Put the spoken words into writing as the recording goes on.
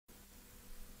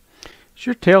Is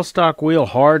your tailstock wheel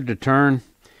hard to turn?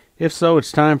 If so,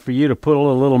 it's time for you to put a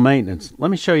little maintenance.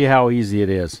 Let me show you how easy it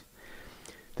is.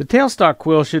 The tailstock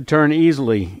quill should turn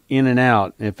easily in and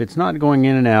out. If it's not going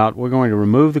in and out, we're going to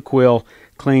remove the quill,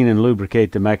 clean and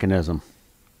lubricate the mechanism.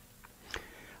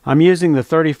 I'm using the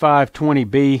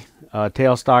 3520B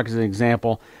tailstock as an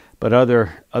example, but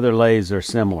other lathes are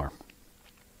similar.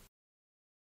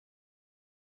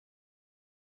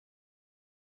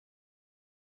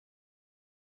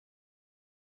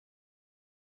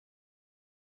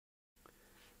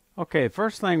 Okay,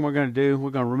 first thing we're going to do,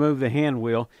 we're going to remove the hand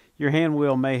wheel. Your hand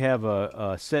wheel may have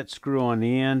a set screw on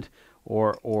the end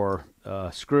or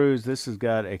screws. This has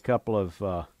got a couple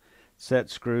of set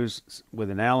screws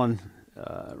with an Allen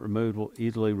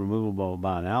easily removable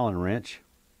by an Allen wrench.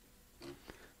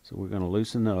 So we're going to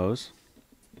loosen those.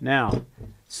 Now,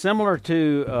 similar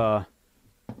to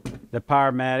the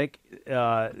Powermatic,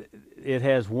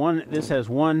 this has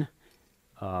one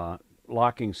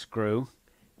locking screw,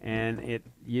 and it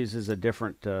uses a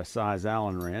different size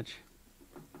Allen wrench.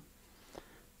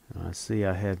 I see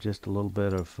I have just a little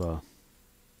bit of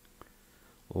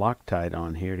Loctite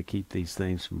on here to keep these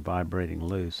things from vibrating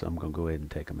loose. So I'm going to go ahead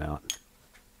and take them out.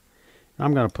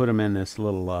 I'm going to put them in this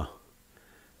little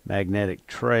magnetic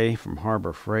tray from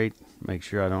Harbor Freight. Make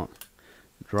sure I don't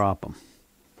drop them.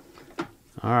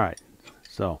 Alright,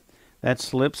 so that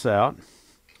slips out.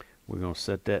 We're going to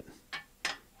set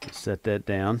that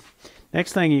down.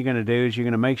 Next thing you're going to do is you're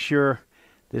going to make sure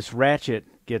this ratchet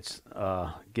gets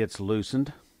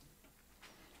loosened.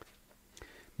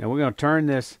 Now we're going to turn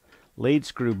this lead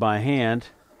screw by hand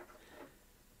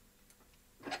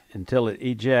until it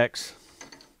ejects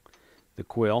the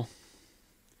quill,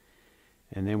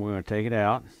 and then we're going to take it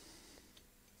out.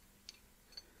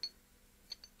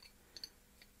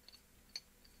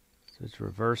 So it's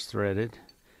reverse threaded,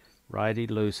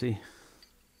 righty-loosey.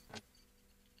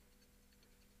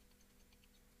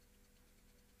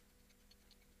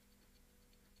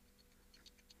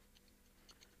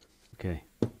 Okay.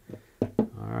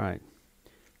 All right.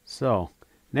 So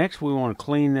next we want to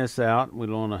clean this out. We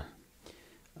want to,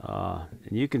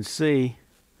 and you can see,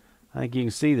 I think you can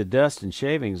see the dust and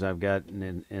shavings I've got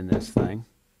in this thing.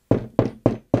 So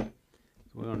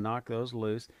we're going to knock those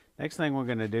loose. Next thing we're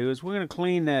going to do is we're going to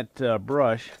clean that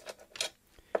brush.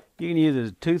 You can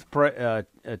use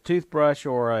a toothbrush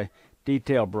or a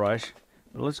detail brush.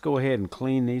 But let's go ahead and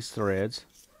clean these threads.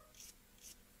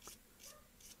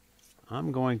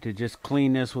 I'm going to just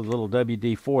clean this with a little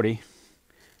WD-40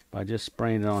 by just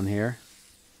spraying it on here.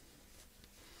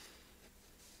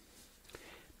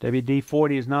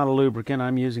 WD-40 is not a lubricant.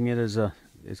 I'm using it as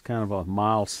kind of a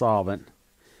mild solvent to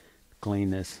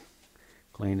clean this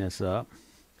up.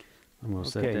 I'm going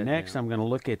to set that next down. I'm going to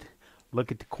look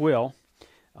at the quill.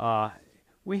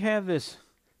 We have this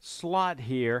slot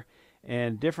here,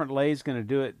 and different lathes going to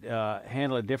do it,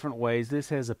 handle it different ways. This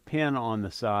has a pin on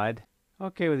the side.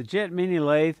 Okay, with the Jet Mini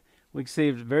lathe, we can see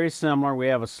it's very similar. We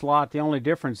have a slot. The only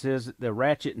difference is the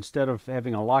ratchet, instead of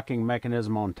having a locking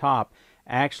mechanism on top,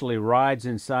 actually rides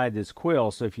inside this quill.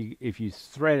 So if you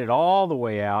thread it all the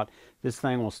way out, this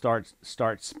thing will start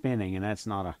spinning, and that's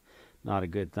not a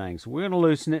good thing. So we're going to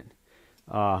loosen it.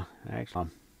 Actually,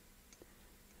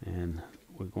 and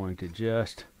we're going to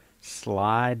just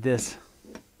slide this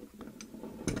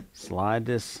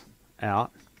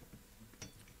out.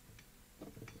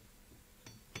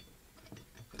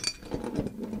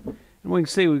 And we can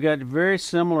see we've got very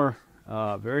similar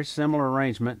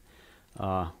arrangement,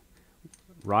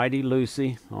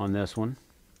 righty-loosey on this one.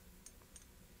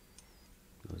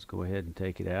 Let's go ahead and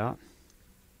take it out.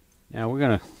 Now we're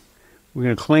gonna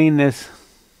clean this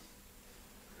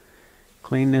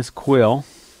quill.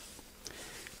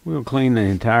 We're gonna clean the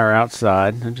entire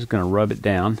outside. I'm just gonna rub it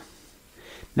down.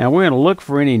 Now we're gonna look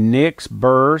for any nicks,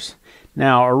 burrs.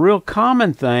 Now a real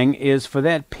common thing is for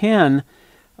that pin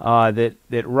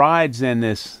that rides in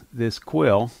this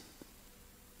quill,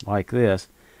 like this,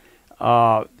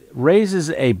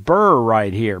 raises a burr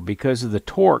right here because of the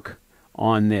torque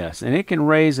on this, and it can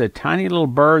raise a tiny little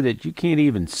burr that you can't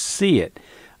even see it,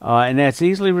 and that's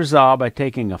easily resolved by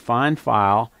taking a fine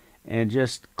file and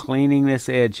just cleaning this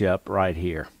edge up right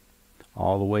here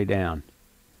all the way down.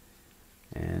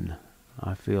 And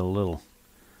I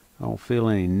don't feel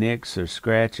any nicks or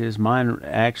scratches. Mine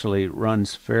actually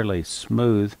runs fairly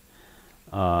smooth,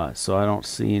 so I don't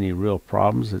see any real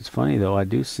problems. It's funny though, I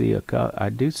do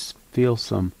feel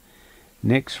some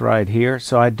nicks right here.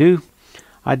 So I do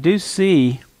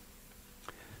see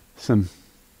some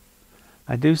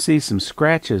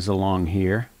scratches along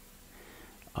here,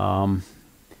 and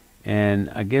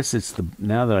I guess it's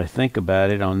now that I think about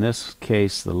it, on this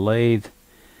case the lathe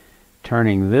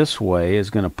turning this way is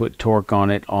going to put torque on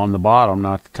it on the bottom,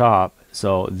 not the top.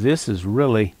 So this is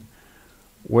really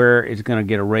where it's going to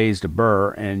get a raised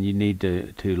burr, and you need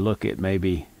to look at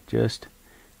maybe just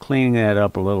cleaning that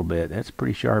up a little bit. That's a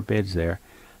pretty sharp edge there.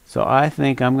 So I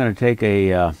think I'm going to take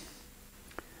a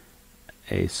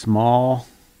small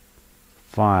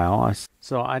file.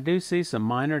 So I do see some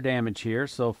minor damage here.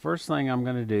 So first thing I'm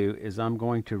going to do is I'm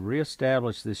going to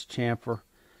reestablish this chamfer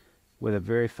with a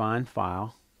very fine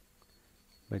file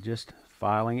by just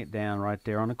filing it down right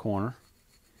there on the corner,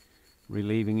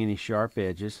 relieving any sharp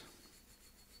edges.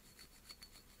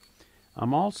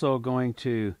 I'm also going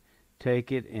to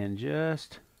take it and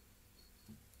just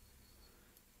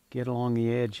get along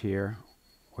the edge here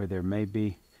where there may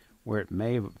be, where it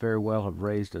may very well have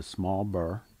raised a small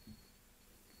burr.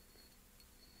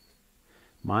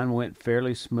 Mine went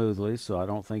fairly smoothly, so I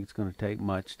don't think it's going to take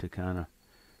much to kind of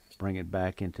bring it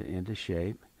back into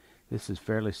shape. This is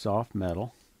fairly soft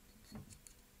metal.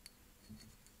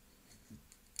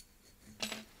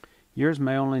 Yours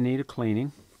may only need a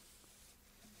cleaning.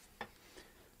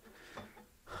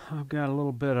 I've got a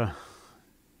little bit of,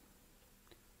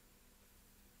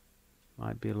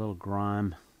 might be a little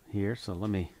grime here, so let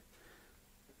me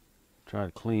try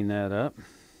to clean that up.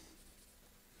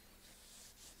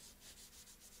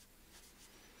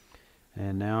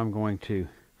 And now I'm going to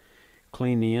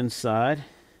clean the inside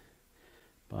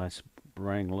by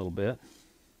spraying a little bit.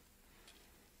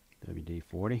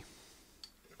 WD-40.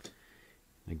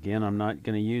 Again, I'm not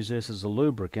going to use this as a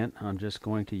lubricant. I'm just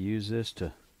going to use this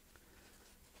to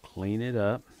clean it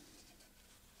up.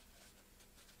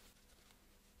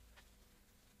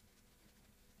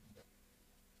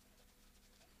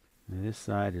 And this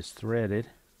side is threaded,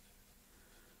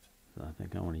 so I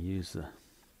think I want to use the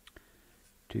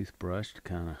toothbrush to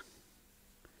kind of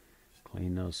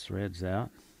clean those threads out.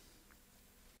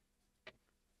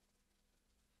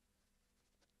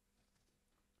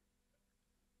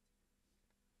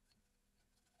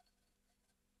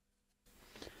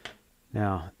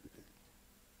 Now,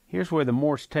 here's where the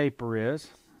Morse taper is.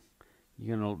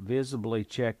 You're going to visibly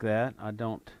check that. I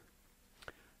don't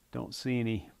see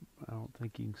any, I don't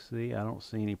think you can see, I don't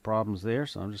see any problems there,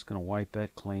 so I'm just going to wipe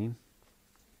that clean.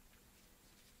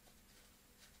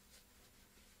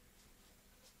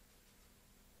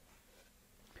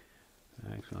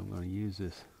 Actually, I'm going to use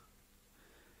this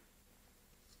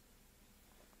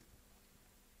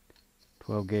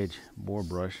 12 gauge bore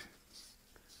brush.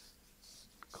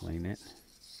 Clean it.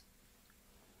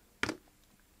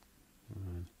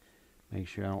 Make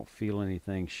sure I don't feel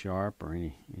anything sharp or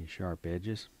any sharp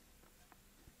edges.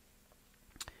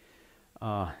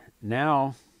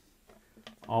 Now,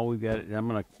 all we've got, I'm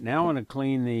gonna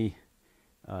clean the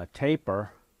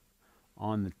taper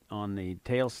on the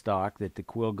tailstock that the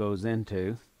quill goes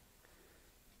into.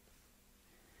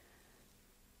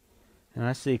 And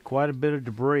I see quite a bit of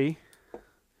debris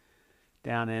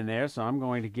down in there, so I'm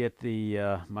going to get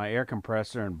the my air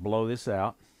compressor and blow this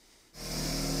out.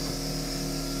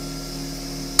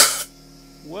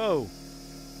 Whoa!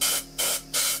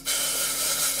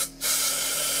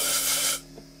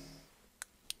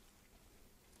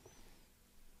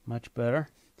 Much better.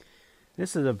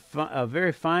 This is a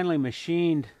very finely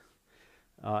machined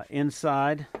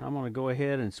inside. I'm going to go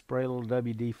ahead and spray a little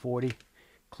WD-40,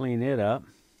 clean it up.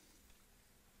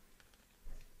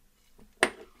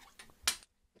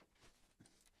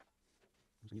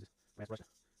 Use this brass brush to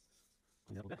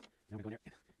clean it a little bit. Then we go in there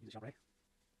and use the shop rag.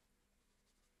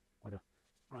 Or the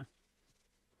run.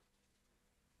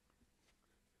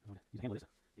 Use the handle of this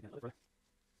to get that a little further.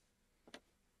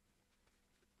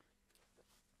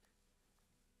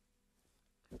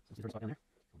 See the first spot down there.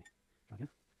 Try again.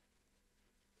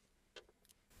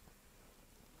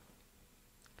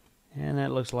 And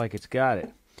that looks like it's got it.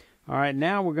 All right,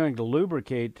 now we're going to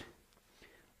lubricate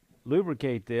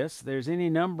this. There's any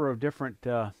number of different,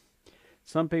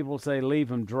 some people say leave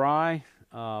them dry.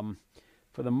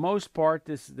 For the most part,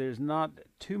 there's not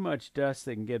too much dust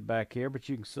that can get back here, but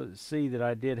you can see that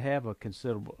I did have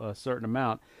a certain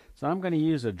amount. So I'm going to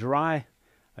use a dry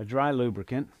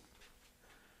lubricant.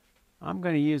 I'm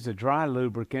going to use a dry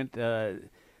lubricant. I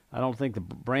don't think the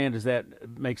brand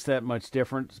makes that much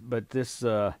difference, but this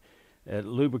it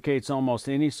lubricates almost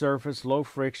any surface. Low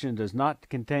friction, does not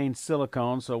contain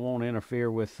silicone, so it won't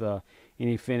interfere with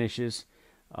any finishes,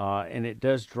 and it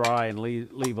does dry and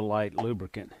leave a light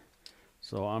lubricant.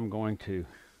 So I'm going to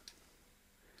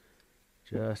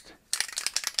just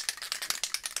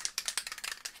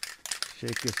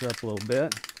shake this up a little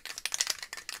bit.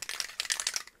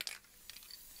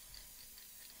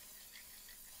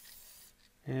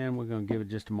 And we're going to give it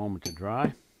just a moment to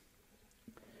dry.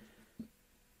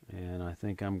 And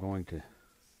think I'm going to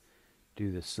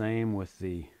do the same with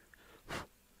the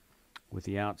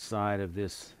outside of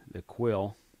the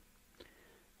quill.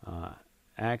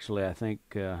 Actually, I think,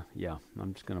 yeah,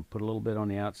 I'm just going to put a little bit on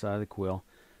the outside of the quill,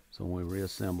 so when we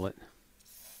reassemble it.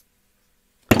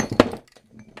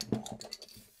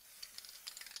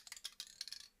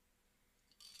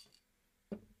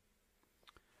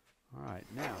 All right,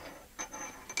 now.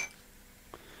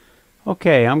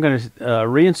 Okay, I'm going to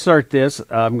reinsert this.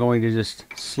 I'm going to just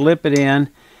slip it in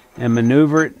and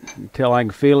maneuver it until I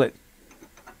can feel it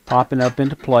popping up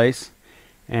into place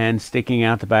and sticking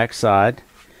out the back side.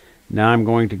 Now I'm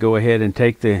going to go ahead and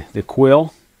take the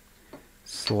quill,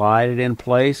 slide it in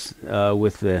place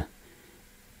with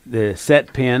the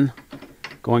set pin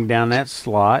going down that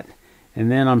slot,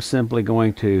 and then I'm simply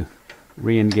going to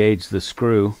re-engage the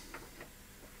screw.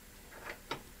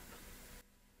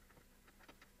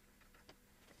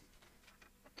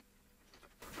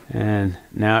 And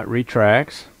now it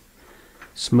retracts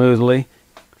smoothly.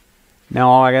 Now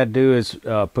all I got to do is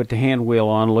put the hand wheel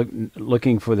on,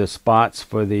 looking for the spots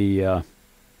for the where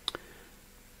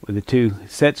the two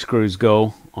set screws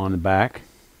go on the back.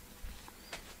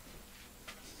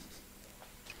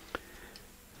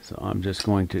 So I'm just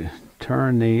going to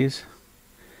turn these.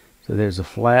 So there's a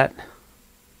flat,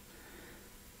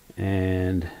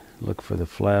 and look for the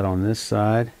flat on this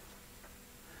side.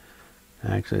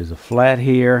 Actually, there's a flat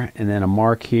here and then a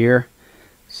mark here.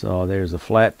 So there's a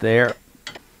flat there.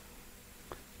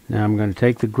 Now I'm going to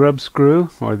take the grub screw,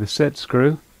 or the set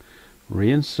screw,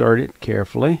 reinsert it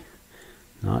carefully,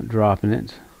 not dropping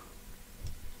it.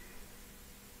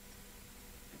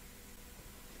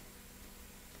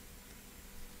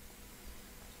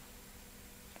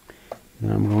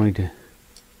 Now I'm going to,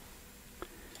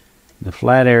 the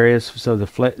flat areas, so the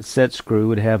flat set screw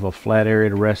would have a flat area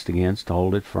to rest against to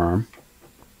hold it firm.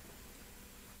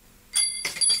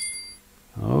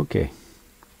 Okay,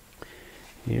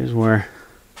 here's where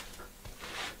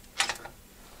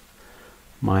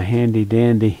my handy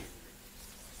dandy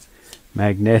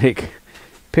magnetic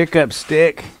pickup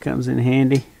stick comes in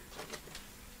handy.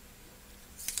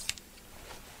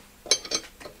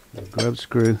 The grub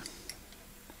screw.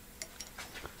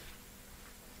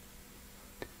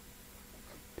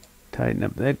 Tighten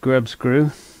up that grub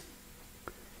screw,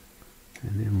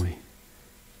 and then we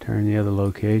turn the other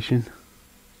location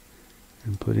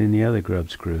and put in the other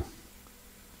grub screw.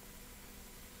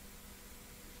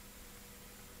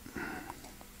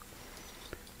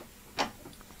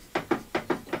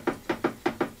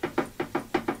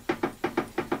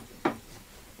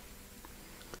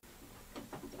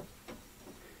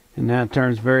 And now it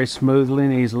turns very smoothly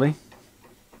and easily.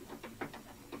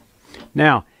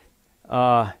 Now,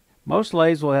 most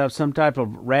lathes will have some type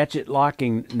of ratchet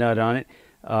locking nut on it,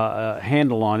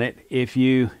 handle on it. If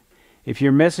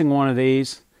you're missing one of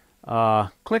these,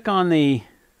 click on the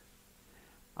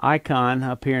icon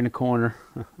up here in the corner,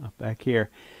 back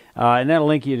here, and that'll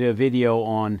link you to a video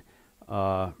on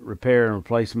repair and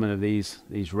replacement of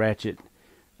these ratchet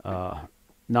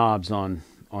knobs on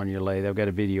your lathe. I've got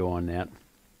a video on that.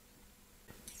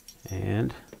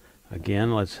 And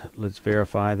again, let's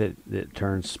verify that it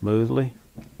turns smoothly.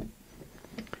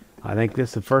 I think this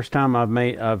is the first time I've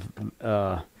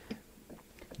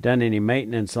done any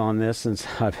maintenance on this since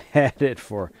I've had it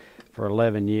for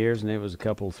 11 years, and it was a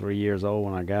couple 3 years old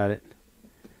when I got it.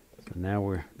 So now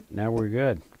we're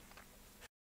good.